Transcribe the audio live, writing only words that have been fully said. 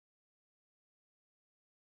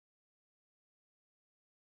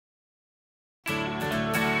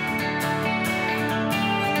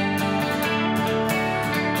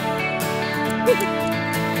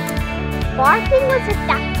Barking was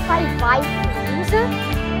attacked by Vikings.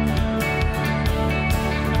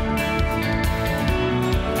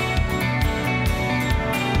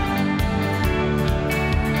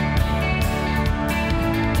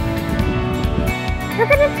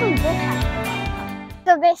 Look at it from this angle.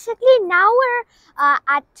 So basically now we're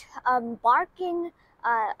at Barking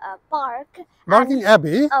Park. Barking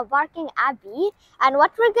Abbey. Barking Abbey. And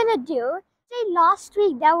what we're gonna do, say last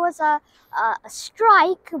week there was a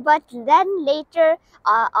strike, but then later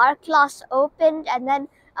our class opened, and then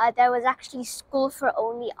there was actually school for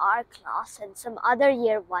only our class and some other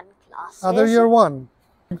year 1 classes. Other year 1.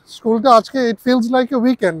 School ta ajke it feels like a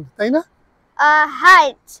weekend, tai na? Hi.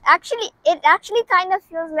 It actually kind of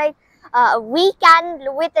feels like a weekend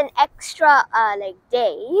with an extra like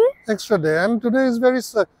day. Extra day, and today is very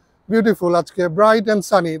beautiful. Ajke bright and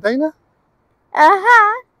sunny, tai na?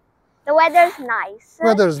 The weather's nice.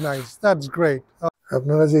 Weather's nice. That's great.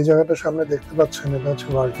 আপনারা যে জায়গাটা সামনে দেখতে পাচ্ছেন এটা হচ্ছে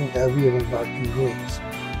barking Abby এবং barking ruins,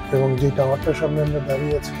 এবং যে টাওয়ারটার সামনে আমরা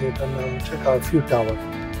দাঁড়িয়ে আছি এটার নাম হচ্ছে কারফিউ টাওয়ার।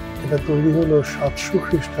 এটা তৈরি হলো 700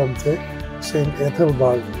 খ্রিস্টাব্দে সেন্ট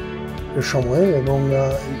এথেলবার্গ এর সময়, এবং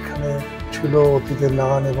এখানে ছিল অতীতে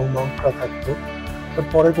নান এবং মঙ্করা থাকতো।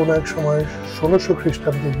 পরে কোনো এক সময় 1600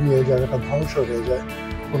 খ্রিস্টাব্দে গিয়ে জায়গাটা ধ্বংস হয়ে যায়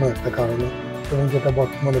কোনো একটা কারণে, এবং যেটা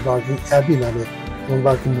বর্তমানে বার্কিং অ্যাবি নামে এবং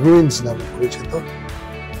বার্কিং রুইন্স নামে পরিচিত।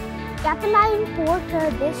 Cataline Porter,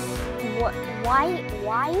 this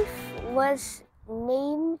wife was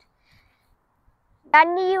named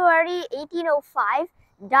January 1805,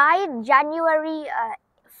 died January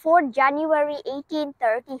 4 January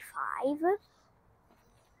 1835.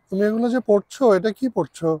 তুমি এগুলো যে পড়ছো এটা কি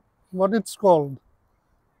পড়ছো? What it's called?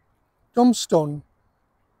 Tombstone.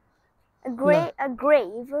 A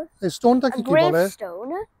grave. এই স্টোনটা কি বলে?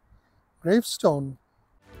 Gravestone. Gravestone.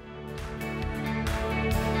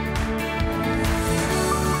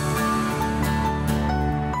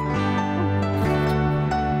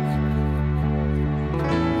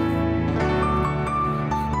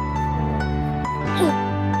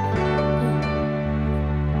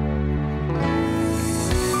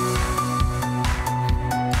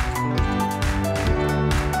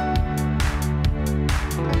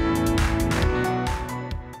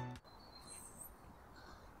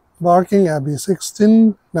 Barking Abbey,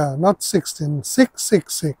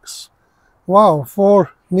 666. Wow, for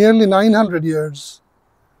nearly 900 years.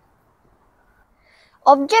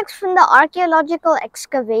 Objects from the archaeological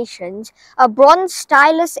excavations: a bronze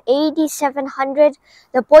stylus AD 700.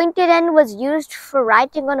 The pointed end was used for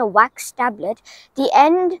writing on a wax tablet. The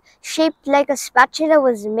end, shaped like a spatula,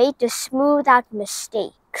 was made to smooth out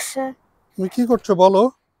mistakes. তুমি কি করছো বলো?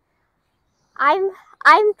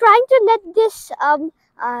 I'm trying to let this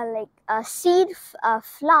seed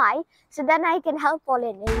fly, so then I can help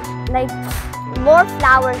pollinate, like more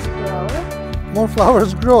flowers grow. More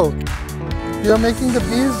flowers grow. You're making the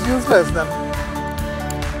bees useless then.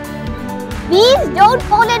 Bees don't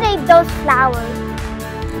pollinate those flowers.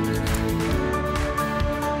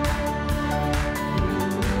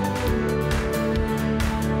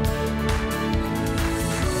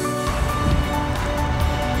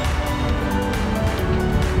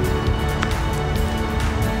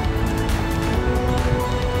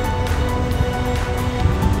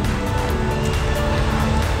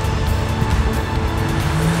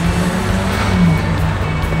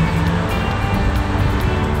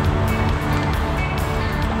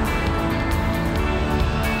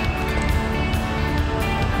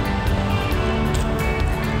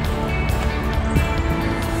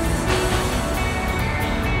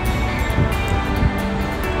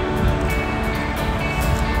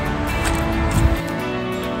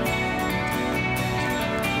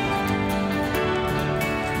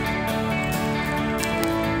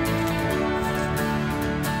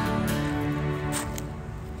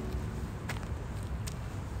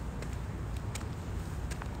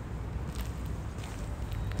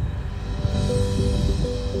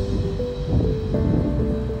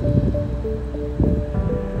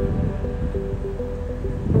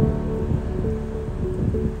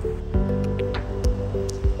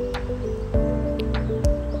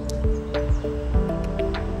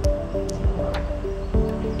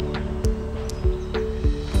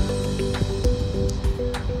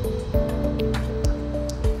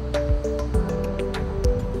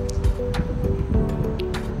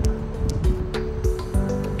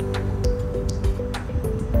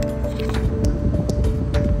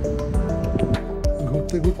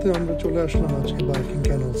 ঘুরতে ঘুরতে আমরা চলে আসলাম আজকে barking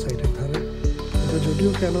canal সাইটের ধারে। এটা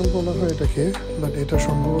যদিও canal বলা হয় এটাকে, বাট এটা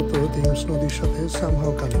সম্ভবত টেমস নদীর সাথে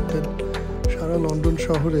সামহাও কানেক্টেড। সারা লন্ডন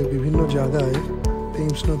শহরে বিভিন্ন জায়গায়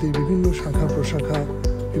টেমস নদীর বিভিন্ন শাখা প্রশাখা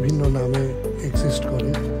বিভিন্ন নামে এক্সিস্ট করে।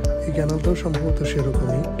 এই ক্যানেলটাও সম্ভবত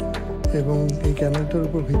সেরকমই, এবং এই ক্যানেলটার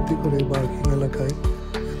উপর ভিত্তি করে বার্কিং এলাকায়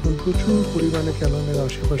এখন প্রচুর পরিমাণে ক্যানেলের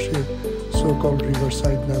আশেপাশে সো কল্ড রিভার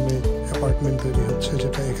সাইড নামে অ্যাপার্টমেন্ট তৈরি হচ্ছে,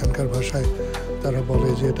 যেটা এখানকার ভাষায় তারা বলে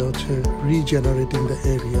যে এটা হচ্ছে রিজেনারেটিং দ্য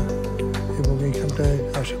এরিয়া। এবং এইখানটায়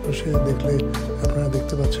আশেপাশে দেখলে আপনারা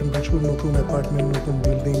দেখতে পাচ্ছেন প্রচুর নতুন অ্যাপার্টমেন্ট, নতুন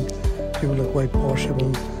বিল্ডিং, যেগুলো কোয়াইট পশ এবং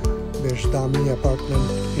বেশ দামি অ্যাপার্টমেন্ট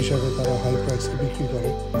হিসাবে তারা হাই প্রাইসে বিক্রি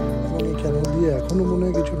করে। এবং এই ক্যানেল দিয়ে এখনও মনে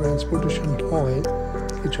হয় কিছু ট্রান্সপোর্টেশন হয়,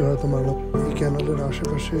 কিছু হয়তো মানব। এই ক্যানেলের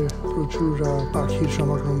আশেপাশে প্রচুর পাখির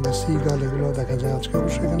সমাগম বা সিগাল এগুলো দেখা যায়। আজকে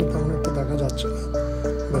অবশ্যই এখানে তেমন একটা দেখা যাচ্ছে না,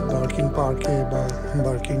 বাট বার্কিং পার্কে বা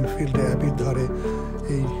বার্কিং ফিল্ডে অ্যাবির ধারে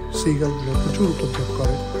এই সিগালগুলো প্রচুর উপদ্রব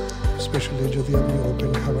করে। স্পেশালি যদি আপনি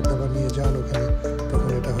ওপেন খাবার দাবার নিয়ে যান ওখানে, তখন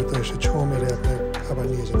এটা হয়তো এসে ছো মেরে আপনার খাবার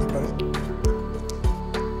নিয়ে যেতে পারে।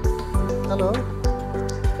 হ্যালো,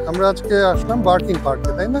 আমরা আজকে আসলাম বার্কিং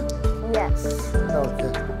পার্কে, তাই না? ওকে,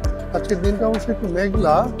 আজকের দিনটা অবশ্যই একটু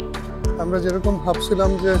মেঘলা। আমরা যেরকম ভাবছিলাম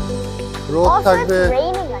যে রোদ থাকবে,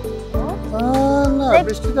 না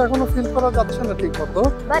বৃষ্টিটা এখনো ফিল করা যাচ্ছে না ঠিক মতো।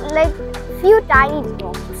 But like few tiny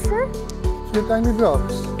drops. Few tiny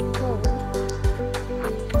drops.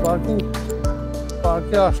 Barking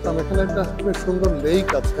পার্কে আসলাম, এখানে একটা বেশ সুন্দর লেক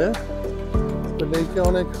আছে। লেকে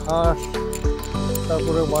অনেক হাঁস,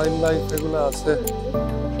 তারপরে ওয়াইল্ড লাইফ এগুলো আছে,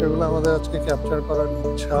 সেগুলো আমাদের আজকে ক্যাপচার করার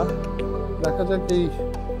ইচ্ছা। দেখা যাক এই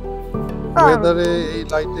ওয়েদারে এই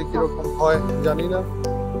লাইটে কিরকম হয় জানি না,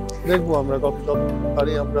 দেখবো আমরা কতটা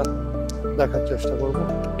পারি আমরা দেখার চেষ্টা করবো।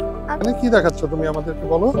 মানে কি দেখাচ্ছ তুমি আমাদেরকে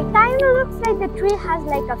বলো? It kind of looks like the tree has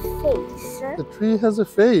like a face. The tree has a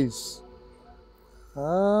face.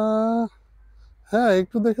 হ্যাঁ,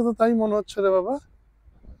 একটু দেখে তো তাই মনে হচ্ছে রে বাবা।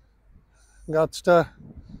 গাছটা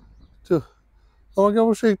একটু, তোমাকে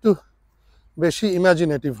অবশ্যই একটু বেশি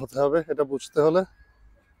ইমাজিনেটিভ হতে হবে এটা বুঝতে হলে।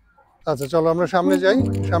 আচ্ছা চলো আমরা সামনে যাই,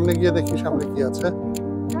 সামনে গিয়ে দেখি সামনে কি আছে।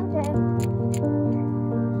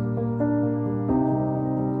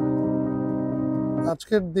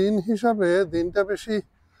 আজকের দিন হিসাবে দিনটা বেশি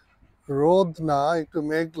রোদ না, একটু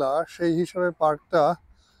মেঘলা, সেই হিসাবে পার্কটা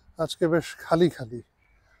আজকে বেশ খালি খালি,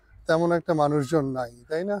 তেমন একটা মানুষজন নাই,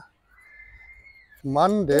 তাই না?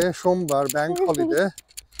 মানডে, সোমবার, ব্যাংক হলিডে,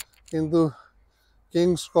 কিন্তু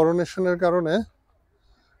কিংস করোনেশনের কারণে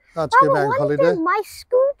আজকে ব্যাংক হলিডে।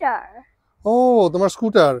 ও, তোমার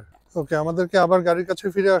স্কুটার। ওকে, আমাদেরকে আবার গাড়ির কাছে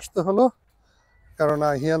ফিরে আসতে হলো, কারণ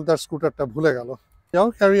হিয়ান তার স্কুটারটা ভুলে গেল। যাও,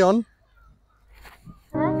 ক্যারি অন।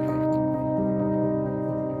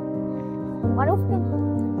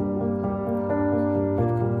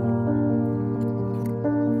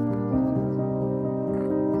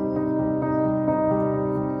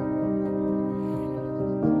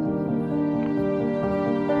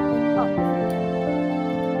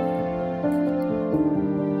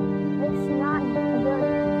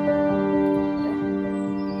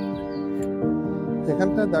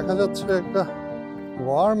 এখানটায় দেখা যাচ্ছে একটা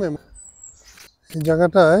ওয়ার্ম, এই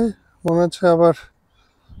জায়গাটায় মনে হচ্ছে আবার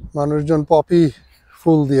মানুষজন পপি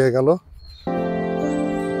ফুল দিয়ে গেল।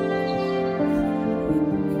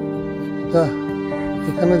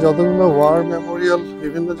 এখানে যতগুলো ওয়ার মেমোরিয়াল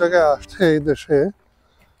বিভিন্ন জায়গায় আসছে এই দেশে,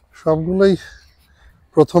 সবগুলোই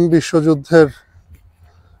প্রথম বিশ্বযুদ্ধের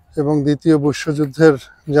এবং দ্বিতীয় বিশ্বযুদ্ধের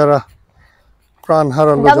যারা প্রাণ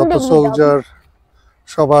হারালো যত সোলজার,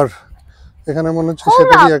 সবার এখানে মনে হচ্ছে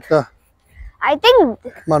সেটারই একটা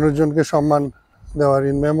মানুষজনকে সম্মান দেওয়ার,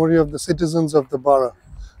 in memory of the citizens of the বারা।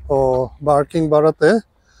 ও বার্কিং বারাতে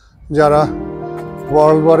যারা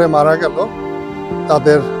ওয়ার্ল্ড ওয়ারে মারা গেল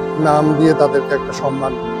তাদের নাম দিয়ে তাদেরকে একটা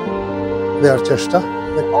সম্মান দেওয়ার চেষ্টা।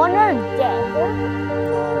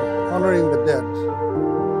 Honoring the dead.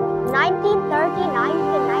 1939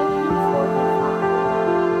 to 1945.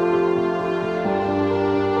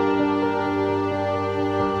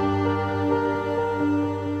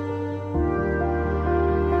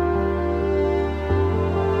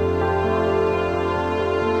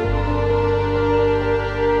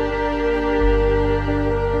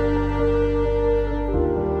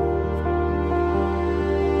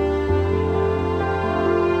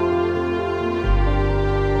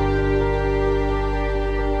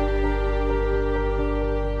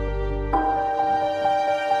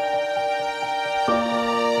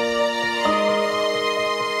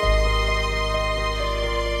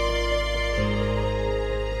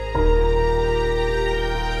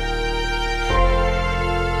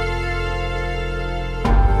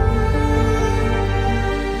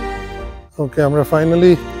 ওকে, আমরা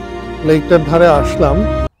ফাইনালি লেকটার ধারে আসলাম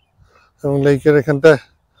এবং লেকের এখানটায়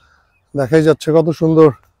দেখাই যাচ্ছে কত সুন্দর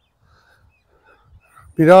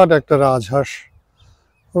বিরাট একটা রাজহাঁস।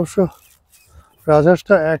 অবশ্য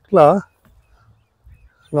রাজহাঁসটা একলা,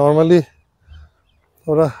 নর্মালি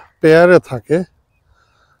ওরা পেয়ারে থাকে।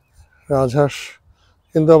 রাজহাঁস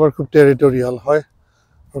কিন্তু আবার খুব টেরিটোরিয়াল হয়,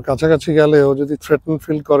 ওর কাছাকাছি গেলে ও যদি থ্রেটেন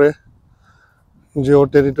ফিল করে যে ওর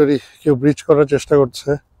টেরিটরি কেউ ব্রিচ করার চেষ্টা করছে,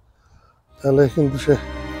 তাহলে কিন্তু সে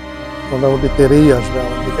মোটামুটি তেড়েই আসবে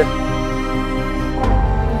আমার দিকে।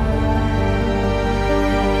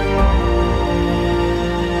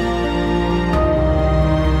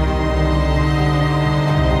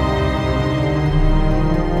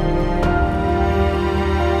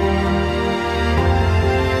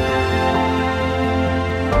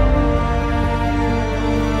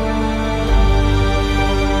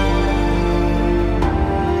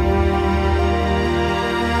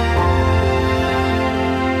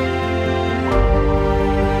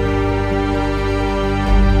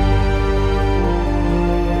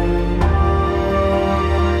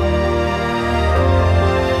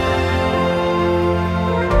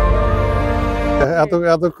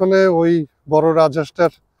 এতক্ষণে ওই বড়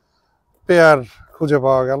রাজহাঁসটার পেয়ার খুঁজে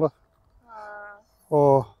পাওয়া গেল। ও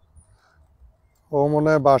ও মনে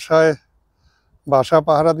হয় বাসা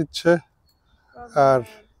পাহারা দিচ্ছে, আর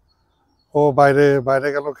ও বাইরে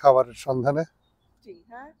গেল খাবারের সন্ধানে।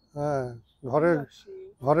 হ্যাঁ,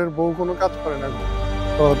 ঘরের বউ কোনো কাজ করে না,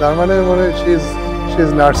 তো তার মানে শি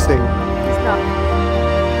ইজ নার্সিং।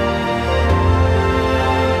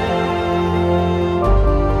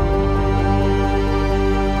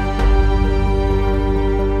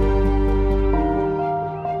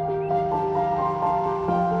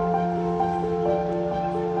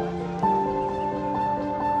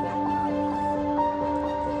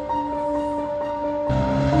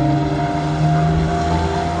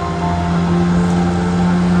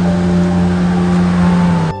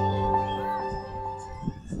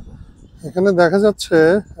 এখানে দেখা যাচ্ছে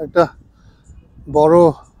একটা বড়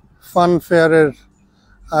ফান ফেয়ারের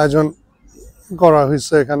আয়োজন করা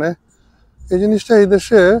হয়েছে এখানে। এই জিনিসটা এই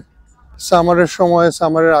দেশে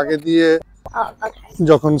সামারের আগে দিয়ে,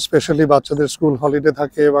 যখন স্পেশালি বাচ্চাদের স্কুল হলিডে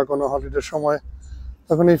থাকে বা কোনো হলিডের সময়,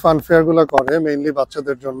 তখন এই ফান ফেয়ার গুলা করে মেইনলি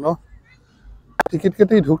বাচ্চাদের জন্য। টিকিট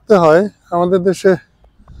কেটেই ঢুকতে হয়। আমাদের দেশে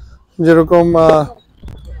যেরকম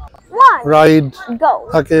রাইড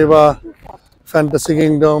থাকে বা ফ্যান্টাসি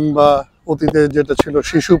কিংডম বা অতীতে যেটা ছিল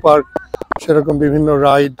শিশু পার্ক, সেরকম বিভিন্ন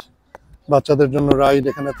রাইড, বাচ্চাদের জন্য রাইড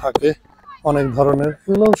এখানে থাকে অনেক ধরনের।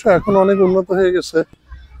 এগুলো অবশ্য এখন অনেক উন্নত হয়ে গেছে,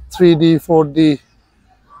 3D 4D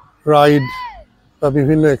রাইড বা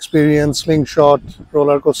বিভিন্ন এক্সপিরিয়েন্স, স্লিংশট,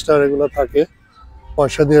 রোলার কোস্টার এগুলো থাকে,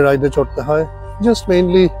 পয়সা দিয়ে রাইডে চড়তে হয়। জাস্ট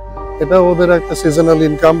মেইনলি এটা ওদের একটা সিজনাল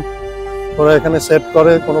ইনকাম। ওরা এখানে সেট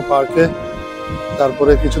করে কোনো পার্কে,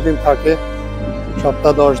 তারপরে কিছুদিন থাকে,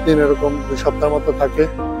 সপ্তাহ 10 দিন এরকম 2 সপ্তাহ মতো থাকে,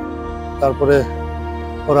 তারপরে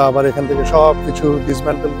ওরা আবার এখান থেকে সব কিছু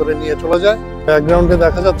ডিসম্যান্টেল করে নিয়ে চলে যায়। ব্যাকগ্রাউন্ডে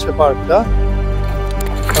দেখা যাচ্ছে পার্কটা,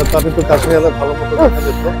 আর তার একটু কাছে গেলে ভালো মতো দেখা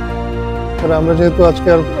যেত। আমরা যেহেতু আজকে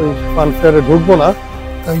আর ওই ফান ফেয়ারে ঢুকবো না,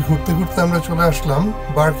 তাই ঘুরতে ঘুরতে আমরা চলে আসলাম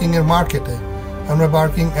বার্কিং এর মার্কেটে। আমরা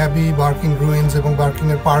বার্কিং অ্যাবি, বার্কিং রুইন্স এবং বার্কিং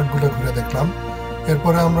এর পার্কগুলো ঘুরে দেখলাম।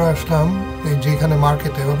 এরপরে আমরা আসলাম এই যেখানে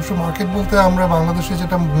মার্কেটে, অবশ্য মার্কেট বলতে আমরা বাংলাদেশে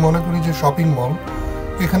যেটা মনে করি যে শপিং মল,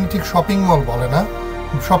 এখানে ঠিক শপিং মল বলে না।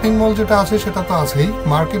 শপিং মল যেটা আছে সেটা তো আছেই,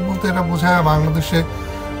 মার্কেট বলতে এটা বোঝায় বাংলাদেশে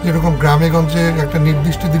যেরকম গ্রামে গঞ্জে একটা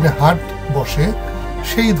নির্দিষ্ট দিনে হাট বসে,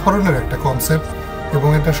 সেই ধরনের একটা কনসেপ্ট। এবং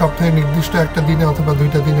এটা সপ্তাহে নির্দিষ্ট একটা দিনে অথবা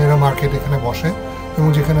 2টা দিনে এরা মার্কেট এখানে বসে, এবং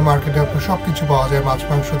যেখানে মার্কেটে আপনার সব কিছু পাওয়া যায়, মাছ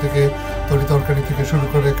মাংস থেকে তরি তরকারি থেকে শুরু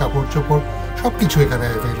করে কাপড় চোপড় সব কিছু এখানে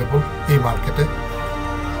অ্যাভেলেবল এই মার্কেটে।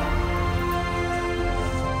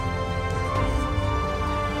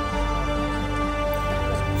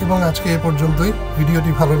 এবং আজকে এ পর্যন্তই।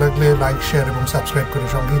 ভিডিওটি ভালো লাগলে লাইক, শেয়ার এবং সাবস্ক্রাইব করে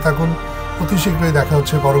সঙ্গেই থাকুন। অতি শীঘ্রই দেখা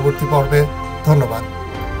হচ্ছে পরবর্তী পর্বে। ধন্যবাদ।